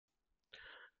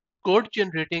Code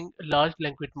generating large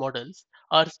language models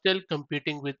are still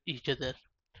competing with each other.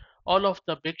 All of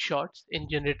the big shots in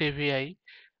generative AI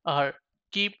are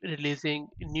keep releasing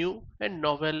new and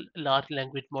novel large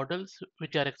language models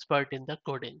which are expert in the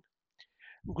coding.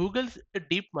 Google's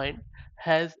DeepMind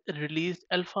has released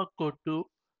AlphaCode 2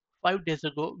 5 days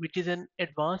ago, which is an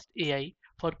advanced AI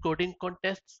for coding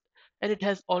contests, and it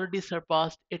has already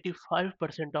surpassed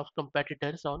 85% of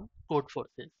competitors on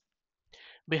Codeforces.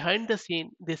 Behind the scene,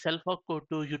 this AlphaCode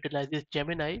 2 utilizes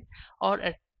Gemini or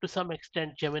to some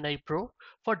extent Gemini Pro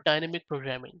for dynamic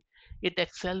programming. It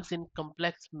excels in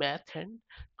complex math and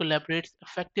collaborates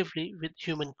effectively with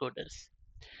human coders.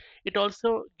 It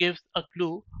also gives a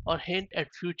clue or hint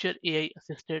at future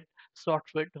AI-assisted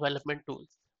software development tools.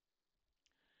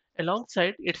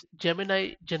 Alongside its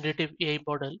Gemini generative AI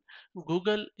model,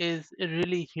 Google is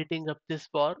really heating up this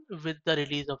war with the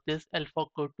release of this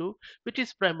AlphaCode 2, which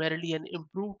is primarily an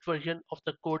improved version of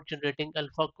the code generating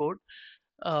AlphaCode,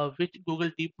 which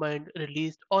Google DeepMind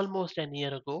released almost an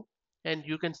year ago. And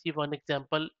you can see one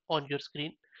example on your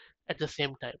screen at the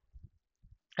same time.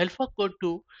 AlphaCode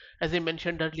 2, as I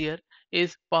mentioned earlier,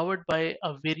 is powered by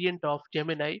a variant of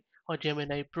Gemini or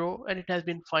Gemini Pro, and it has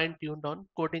been fine-tuned on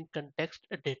coding context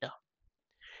data.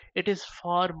 It is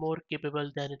far more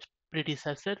capable than its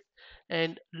predecessor,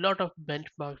 and a lot of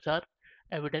benchmarks are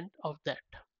evident of that.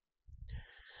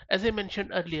 As I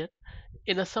mentioned earlier,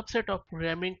 in a subset of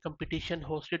programming competition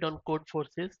hosted on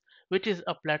Codeforces, which is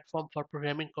a platform for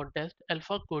programming contest,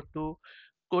 AlphaCode 2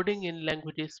 coding in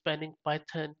languages spanning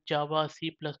Python, Java,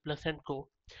 C++, and Go.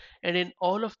 And in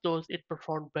all of those, it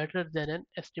performed better than an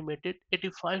estimated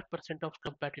 85% of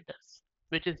competitors,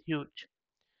 which is huge.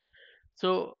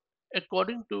 So,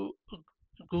 according to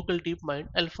Google DeepMind,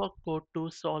 AlphaCode 2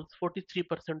 solves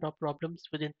 43% of problems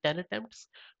within 10 attempts,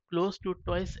 close to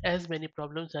twice as many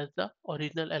problems as the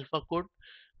original AlphaCode,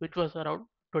 which was around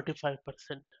 25%.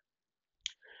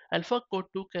 AlphaCode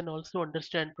 2 can also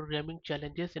understand programming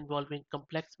challenges involving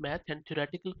complex math and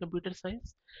theoretical computer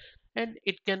science, and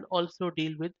it can also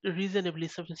deal with reasonably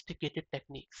sophisticated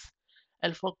techniques.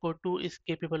 AlphaCode 2 is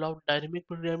capable of dynamic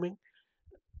programming,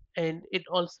 and it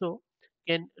also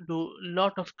can do a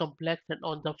lot of complex and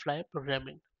on-the-fly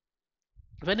programming.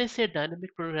 When I say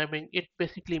dynamic programming, it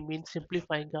basically means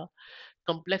simplifying a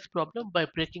complex problem by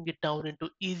breaking it down into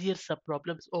easier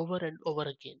subproblems over and over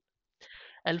again.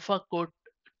 AlphaCode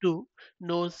 2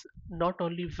 knows not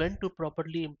only when to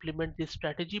properly implement this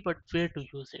strategy but where to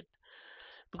use it,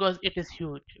 because it is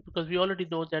huge. Because we already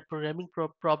know that programming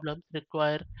problems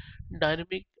require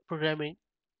dynamic programming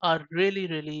are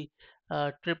really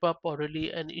trip up or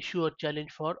really an issue or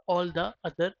challenge for all the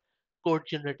other code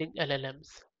generating LLMs.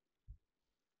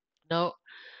 Now,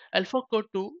 AlphaCode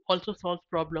 2 also solves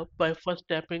problem by first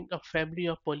tapping a family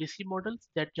of policy models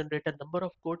that generate a number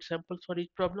of code samples for each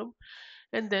problem,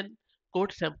 and then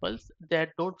code samples that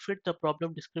don't fit the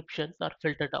problem descriptions are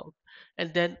filtered out,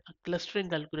 and then a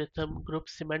clustering algorithm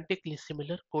groups semantically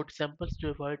similar code samples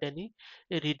to avoid any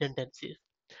redundancies.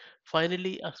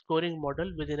 Finally, a scoring model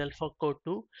within AlphaCode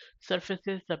 2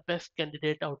 surfaces the best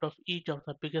candidate out of each of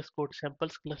the biggest code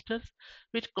samples clusters,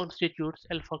 which constitutes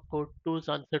AlphaCode 2's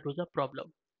answer to the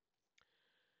problem.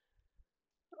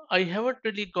 I haven't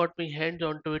really got my hands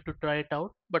onto it to try it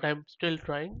out, but I'm still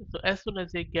trying. So as soon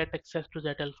as I get access to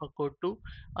that AlphaCode 2,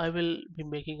 I will be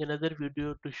making another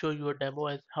video to show you a demo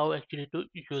as how actually to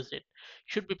use it.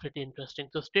 Should be pretty interesting.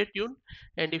 So stay tuned,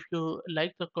 and if you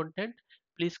like the content,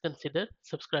 please consider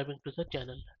subscribing to the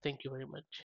channel. Thank you very much.